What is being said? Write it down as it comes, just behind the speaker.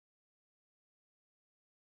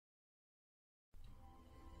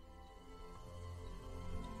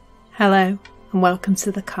Hello and welcome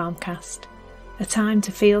to the Calmcast, a time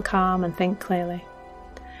to feel calm and think clearly.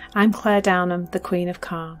 I'm Claire Downham, the Queen of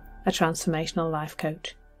Calm, a transformational life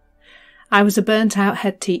coach. I was a burnt out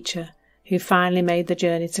head teacher who finally made the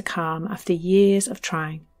journey to calm after years of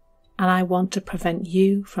trying, and I want to prevent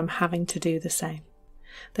you from having to do the same.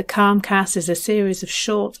 The Calmcast is a series of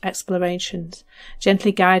short explorations,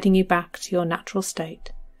 gently guiding you back to your natural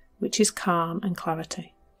state, which is calm and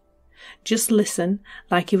clarity. Just listen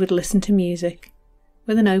like you would listen to music,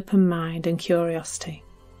 with an open mind and curiosity.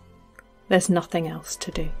 There's nothing else to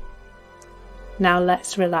do. Now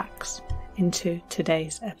let's relax into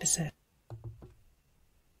today's episode.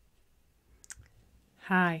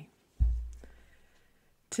 Hi.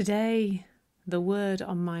 Today, the word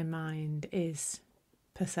on my mind is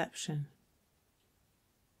perception.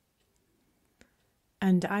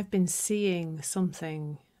 And I've been seeing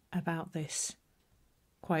something about this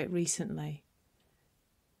quite recently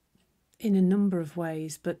in a number of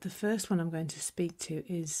ways, but the first one I'm going to speak to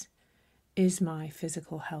is my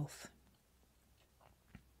physical health.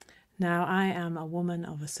 Now, I am a woman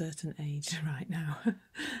of a certain age right now.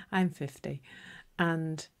 I'm 50,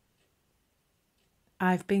 and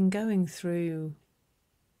I've been going through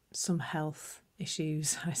some health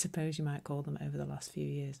issues, I suppose you might call them, over the last few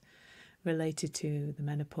years, related to the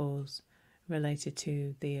menopause, related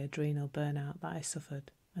to the adrenal burnout that I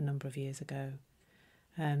suffered a number of years ago,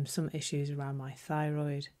 some issues around my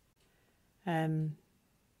thyroid, and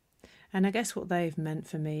I guess what they've meant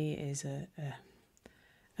for me is a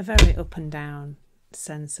very up and down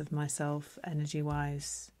sense of myself,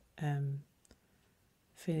 energy-wise,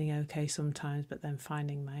 feeling okay sometimes, but then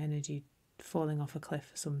finding my energy falling off a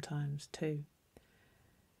cliff sometimes too.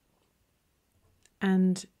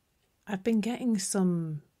 And I've been getting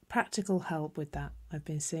some practical help with that. I've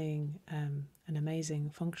been seeing an amazing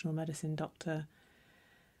functional medicine doctor.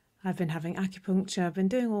 I've been having acupuncture. I've been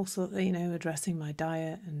doing all sorts, addressing my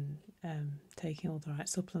diet and taking all the right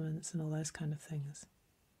supplements and all those kind of things.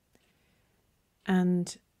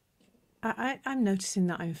 And I'm noticing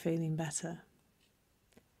that I'm feeling better.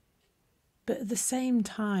 But at the same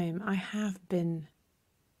time, I have been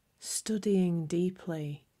studying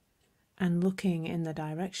deeply and looking in the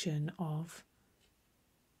direction of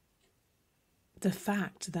the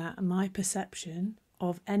fact that my perception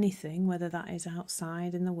of anything, whether that is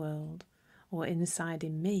outside in the world or inside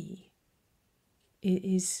in me,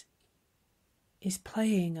 is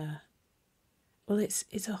playing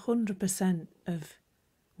it's 100% of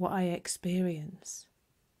what I experience.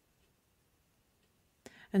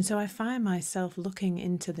 And so I find myself looking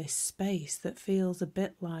into this space that feels a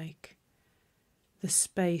bit like the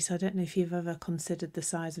space, I don't know if you've ever considered the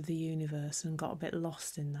size of the universe and got a bit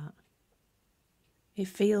lost in that. It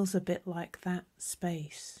feels a bit like that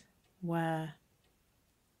space where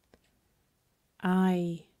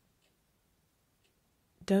I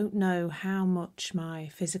don't know how much my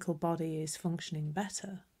physical body is functioning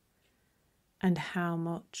better and how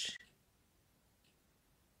much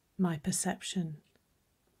my perception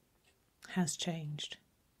has changed.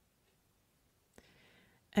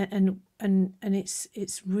 And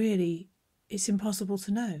it's really impossible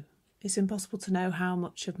to know. It's impossible to know how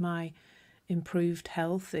much of my improved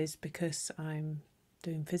health is because I'm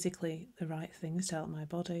doing physically the right things to help my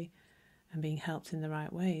body and being helped in the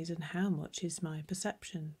right ways, and how much is my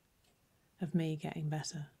perception of me getting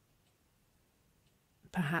better.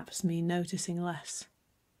 Perhaps me noticing less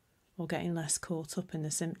or getting less caught up in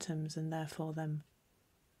the symptoms and therefore them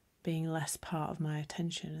being less part of my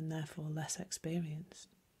attention and therefore less experienced.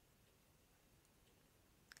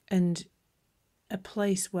 And a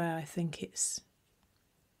place where I think it's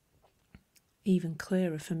even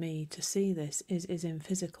clearer for me to see this is in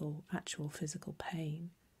actual physical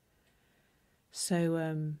pain.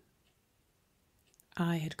 So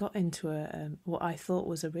I had got into what I thought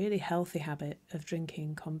was a really healthy habit of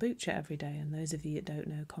drinking kombucha every day. And those of you that don't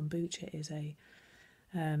know, kombucha is a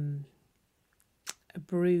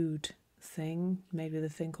brewed thing, maybe the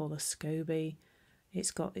thing called a SCOBY. It's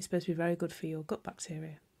supposed to be very good for your gut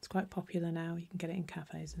bacteria. It's quite popular now. You can get it in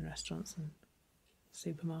cafes and restaurants and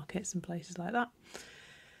supermarkets and places like that.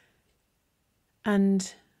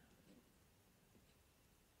 And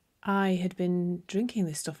I had been drinking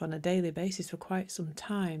this stuff on a daily basis for quite some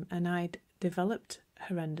time, and I'd developed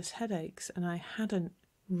horrendous headaches, and I hadn't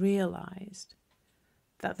realised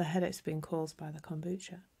that the headaches had been caused by the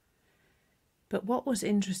kombucha. But what was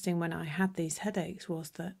interesting when I had these headaches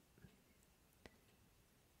was that,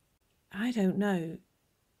 I don't know,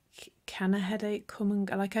 can a headache come and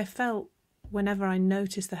go? Like, I felt whenever I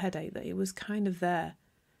noticed the headache that it was kind of there.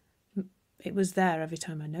 It was there every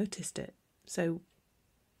time I noticed it. So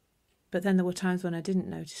But then there were times when I didn't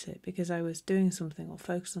notice it because I was doing something or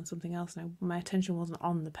focused on something else and my attention wasn't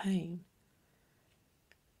on the pain.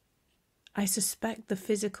 I suspect the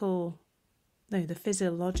physiological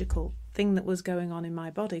thing that was going on in my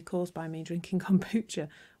body caused by me drinking kombucha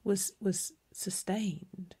was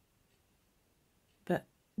sustained. But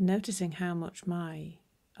noticing how much my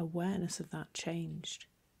awareness of that changed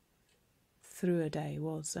through a day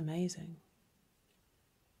was amazing.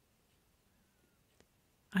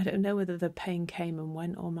 I don't know whether the pain came and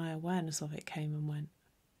went or my awareness of it came and went,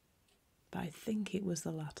 but I think it was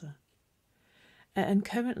the latter. And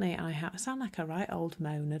currently I sound like a right old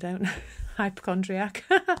moan, I don't know, hypochondriac,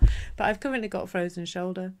 but I've currently got frozen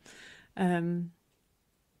shoulder. And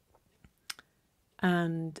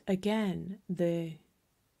again, the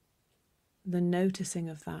noticing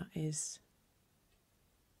of that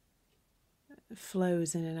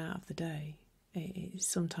flows in and out of the day.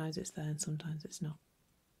 Sometimes it's there and sometimes it's not.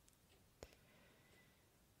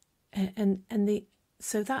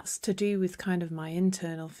 So that's to do with kind of my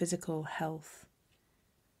internal physical health.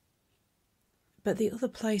 But the other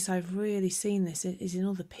place I've really seen this is in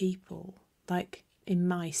other people, like in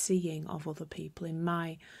my seeing of other people, in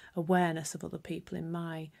my awareness of other people, in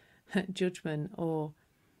my judgment or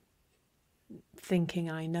thinking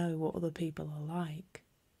I know what other people are like.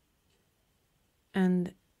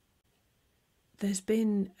 And there's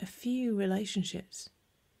been a few relationships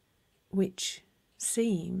which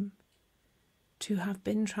seem to have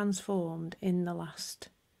been transformed in the last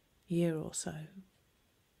year or so.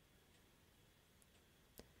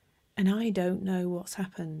 And I don't know what's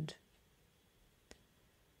happened.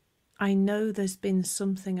 I know there's been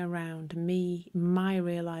something around me, my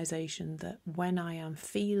realisation that when I am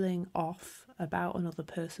feeling off about another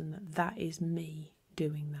person, that is me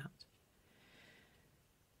doing that.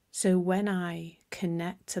 So when I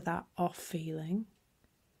connect to that off feeling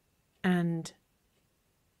and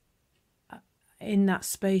in that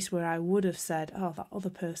space where I would have said, oh, that other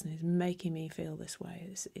person is making me feel this way,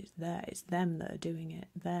 it's them that are doing it,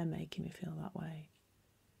 they're making me feel that way.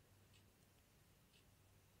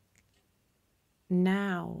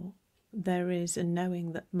 Now there is a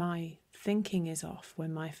knowing that my thinking is off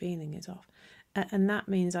when my feeling is off. And that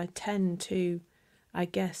means I tend to, I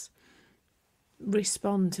guess,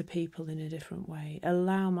 respond to people in a different way,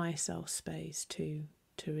 allow myself space to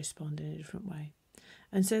respond in a different way.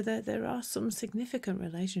 And so there are some significant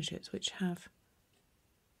relationships which have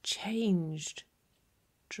changed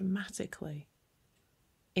dramatically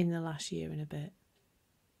in the last year and a bit.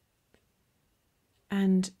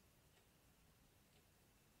 And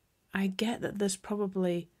I get that there's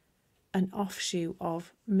probably an offshoot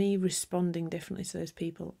of me responding differently to those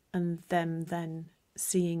people and them then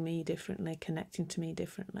seeing me differently, connecting to me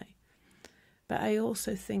differently. But I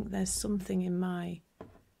also think there's something in my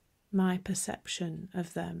perception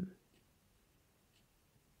of them.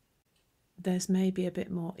 There's maybe a bit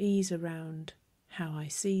more ease around how I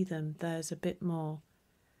see them. There's a bit more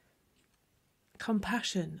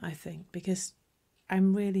compassion, I think, because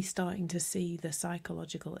I'm really starting to see the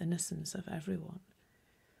psychological innocence of everyone.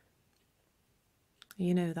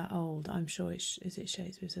 You know that old, I'm sure is it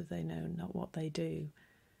Shakespeare says they know not what they do.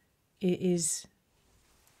 It is,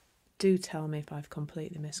 do tell me if I've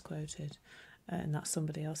completely misquoted, and that's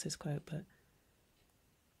somebody else's quote, but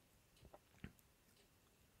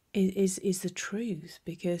it is the truth,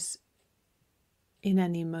 because in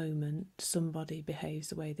any moment somebody behaves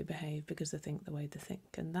the way they behave because they think the way they think,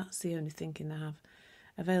 and that's the only thinking they have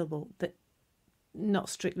available. That not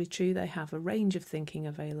strictly true. They have a range of thinking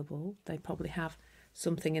available. They probably have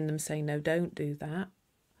something in them saying no, don't do that,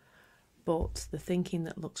 but the thinking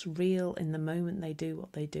that looks real in the moment they do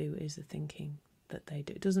what they do is the thinking that they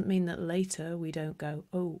do. It doesn't mean that later we don't go,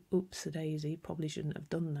 oh, oops-a-daisy, probably shouldn't have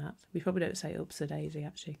done that. We probably don't say oops-a-daisy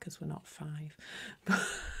actually because we're not 5,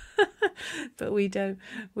 but we do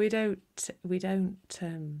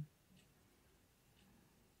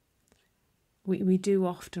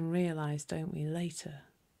often realise, don't we, later,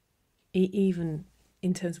 even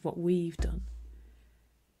in terms of what we've done,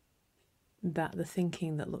 that the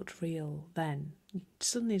thinking that looked real then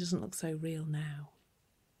suddenly doesn't look so real now.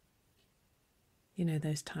 You know,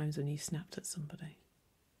 those times when you snapped at somebody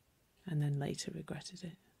and then later regretted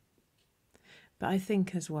it. But I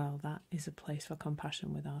think as well that is a place for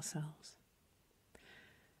compassion with ourselves.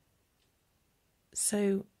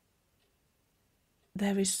 So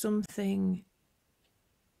there is something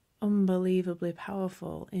unbelievably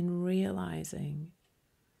powerful in realising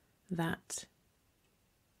that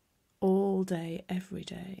all day, every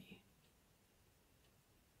day,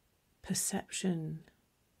 perception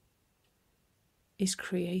is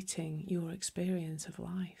creating your experience of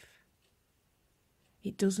life.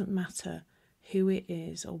 It doesn't matter who it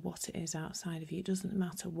is or what it is outside of you. It doesn't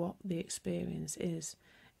matter what the experience is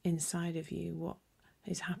inside of you, what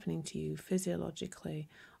is happening to you physiologically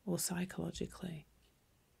or psychologically.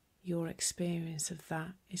 Your experience of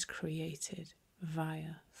that is created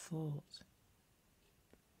via thought.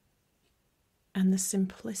 And the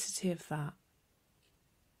simplicity of that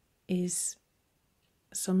is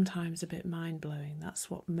sometimes a bit mind-blowing. That's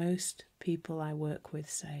what most people I work with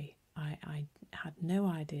say. I had no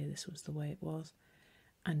idea this was the way it was,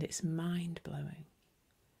 and it's mind-blowing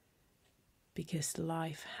because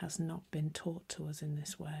life has not been taught to us in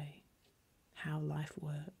this way. How life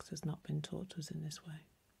works has not been taught to us in this way.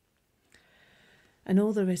 And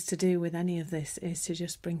all there is to do with any of this is to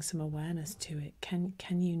just bring some awareness to it. Can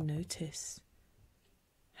you notice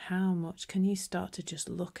how much? Can you start to just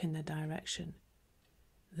look in the direction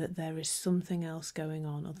that there is something else going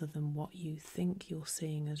on other than what you think you're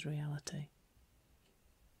seeing as reality?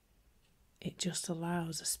 It just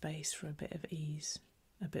allows a space for a bit of ease,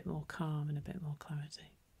 a bit more calm and a bit more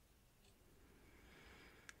clarity.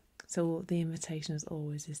 So the invitation, as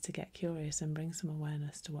always, is to get curious and bring some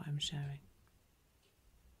awareness to what I'm sharing.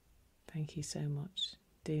 Thank you so much.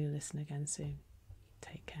 Do listen again soon.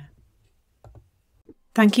 Take care.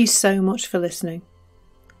 Thank you so much for listening.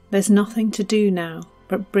 There's nothing to do now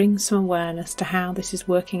but bring some awareness to how this is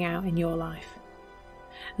working out in your life.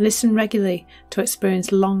 Listen regularly to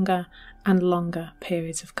experience longer and longer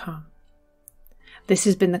periods of calm. This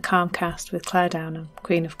has been the Calmcast with Claire Downham,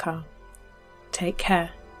 Queen of Calm. Take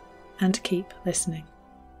care and keep listening.